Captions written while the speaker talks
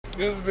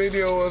This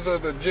video is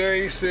of the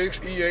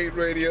J6E8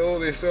 radio.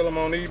 They sell them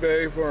on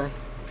eBay for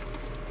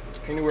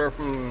anywhere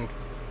from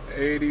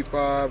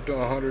 $85 to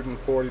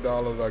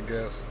 $140, I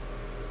guess.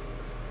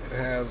 It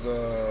has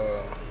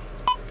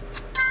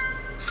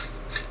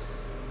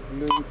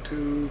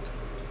Bluetooth,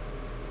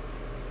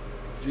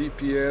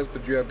 GPS,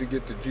 but you have to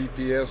get the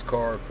GPS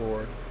card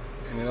for it,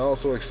 and it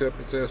also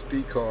accepts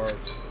SD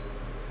cards.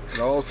 It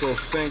also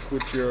syncs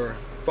with your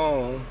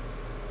phone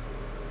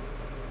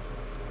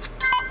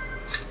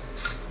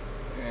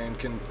and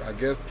can, I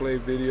guess, play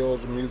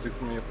videos or music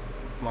from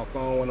my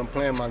phone. When I'm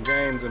playing my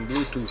games in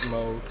Bluetooth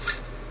mode,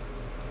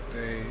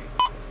 the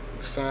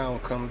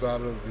sound comes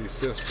out of the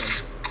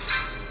system.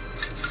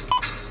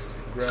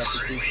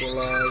 Graphic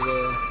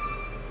equalizer.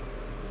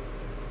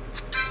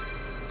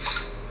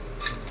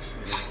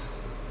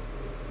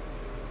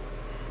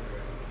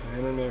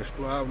 Internet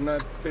Explorer. I've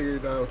not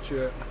figured out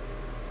yet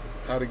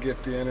how to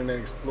get the Internet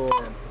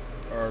Explorer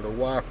or the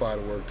Wi-Fi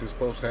to work. It's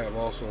supposed to have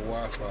also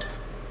Wi-Fi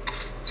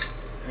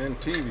and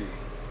TV.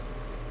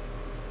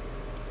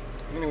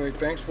 Anyway,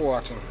 thanks for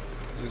watching.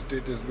 I just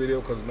did this video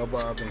because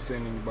I've been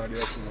seeing anybody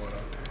else who went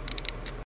out there.